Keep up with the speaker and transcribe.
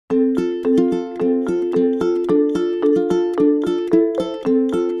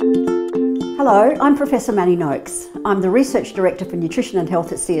Hello, I'm Professor Manny Noakes. I'm the Research Director for Nutrition and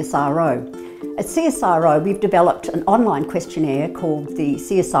Health at CSIRO. At CSIRO, we've developed an online questionnaire called the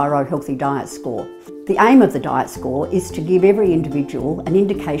CSIRO Healthy Diet Score. The aim of the diet score is to give every individual an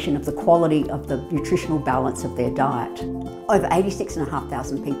indication of the quality of the nutritional balance of their diet. Over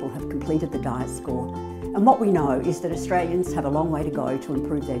 86,500 people have completed the diet score, and what we know is that Australians have a long way to go to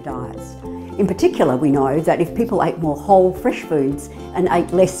improve their diets. In particular, we know that if people ate more whole, fresh foods and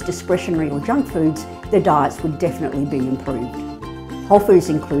ate less discretionary or junk foods, their diets would definitely be improved. Whole foods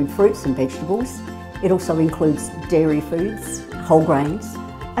include fruits and vegetables. It also includes dairy foods, whole grains,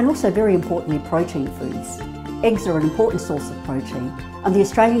 and also very importantly, protein foods. Eggs are an important source of protein, and the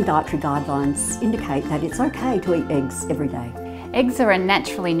Australian Dietary Guidelines indicate that it's okay to eat eggs every day. Eggs are a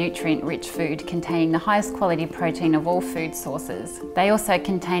naturally nutrient-rich food containing the highest quality protein of all food sources. They also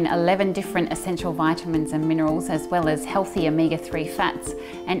contain 11 different essential vitamins and minerals, as well as healthy omega-3 fats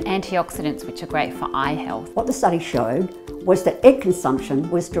and antioxidants, which are great for eye health. What the study showed was that egg consumption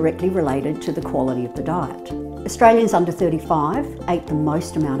was directly related to the quality of the diet. Australians under 35 ate the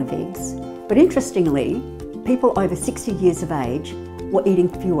most amount of eggs, but interestingly, people over 60 years of age were eating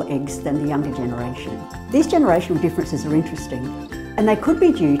fewer eggs than the younger generation. These generational differences are interesting, and they could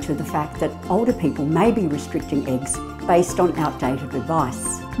be due to the fact that older people may be restricting eggs based on outdated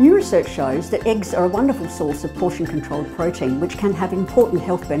advice. New research shows that eggs are a wonderful source of portion-controlled protein, which can have important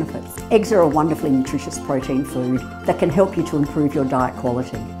health benefits. Eggs are a wonderfully nutritious protein food that can help you to improve your diet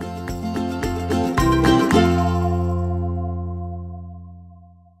quality.